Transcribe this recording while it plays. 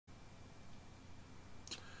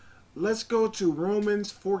Let's go to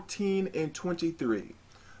Romans 14 and 23.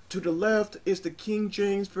 To the left is the King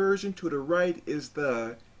James Version, to the right is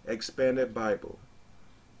the Expanded Bible.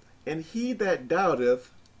 And he that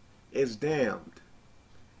doubteth is damned,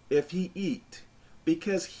 if he eat,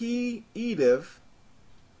 because he eateth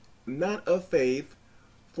not of faith,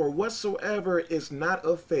 for whatsoever is not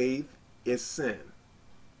of faith is sin.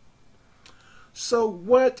 So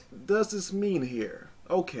what does this mean here?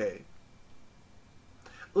 Okay.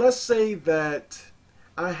 Let's say that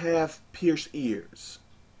I have pierced ears,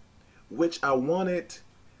 which I wanted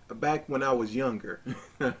back when I was younger.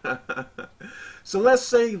 So let's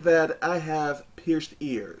say that I have pierced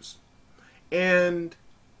ears, and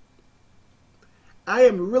I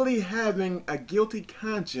am really having a guilty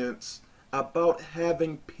conscience about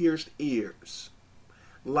having pierced ears.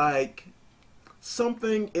 Like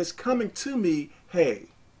something is coming to me, hey,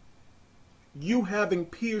 you having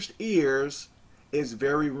pierced ears is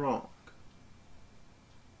very wrong.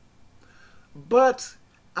 But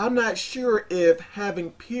I'm not sure if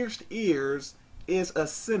having pierced ears is a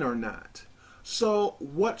sin or not. So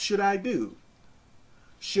what should I do?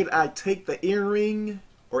 Should I take the earring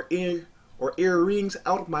or earrings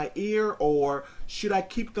out of my ear, or should I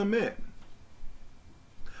keep them in?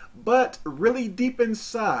 But really deep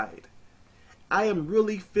inside, I am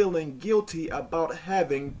really feeling guilty about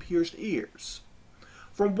having pierced ears.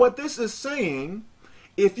 From what this is saying,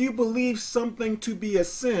 if you believe something to be a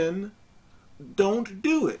sin, don't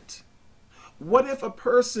do it. What if a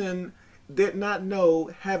person did not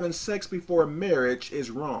know having sex before marriage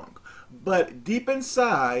is wrong, but deep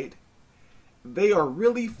inside, they are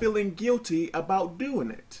really feeling guilty about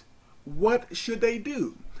doing it? What should they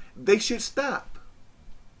do? They should stop.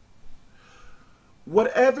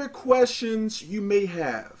 Whatever questions you may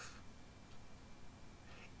have,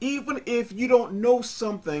 even if you don't know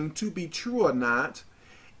something to be true or not,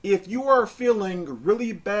 if you are feeling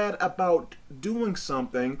really bad about doing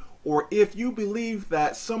something, or if you believe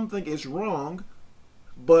that something is wrong,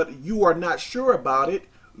 but you are not sure about it,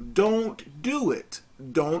 don't do it.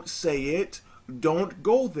 Don't say it. Don't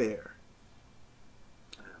go there.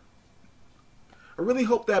 I really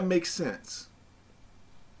hope that makes sense.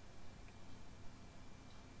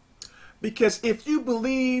 Because if you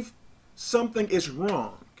believe something is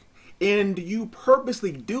wrong and you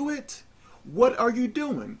purposely do it, what are you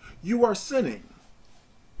doing? You are sinning.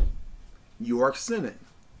 You are sinning.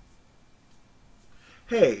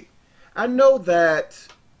 Hey, I know that,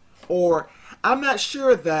 or I'm not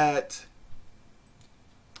sure that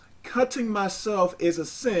cutting myself is a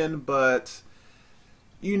sin, but,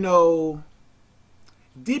 you know,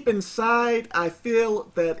 deep inside I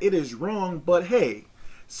feel that it is wrong, but hey,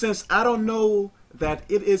 since I don't know that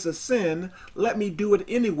it is a sin, let me do it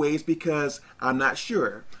anyways because I'm not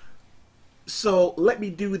sure. So let me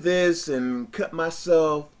do this and cut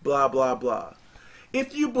myself, blah, blah, blah.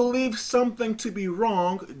 If you believe something to be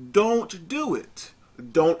wrong, don't do it.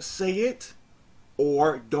 Don't say it,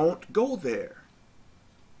 or don't go there.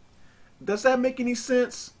 Does that make any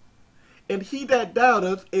sense? And he that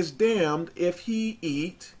doubteth is damned if he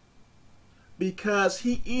eat, because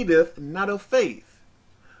he eateth not of faith.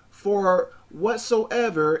 For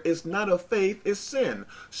whatsoever is not of faith is sin.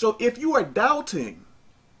 So if you are doubting,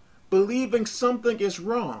 believing something is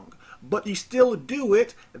wrong, but you still do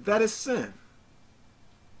it, that is sin.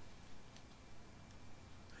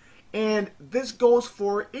 And this goes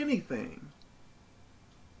for anything.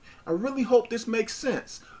 I really hope this makes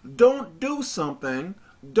sense. Don't do something,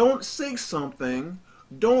 don't say something,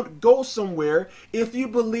 don't go somewhere if you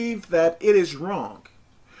believe that it is wrong.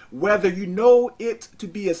 Whether you know it to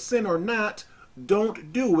be a sin or not,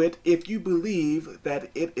 don't do it if you believe that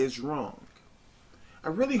it is wrong. I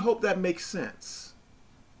really hope that makes sense.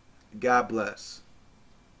 God bless.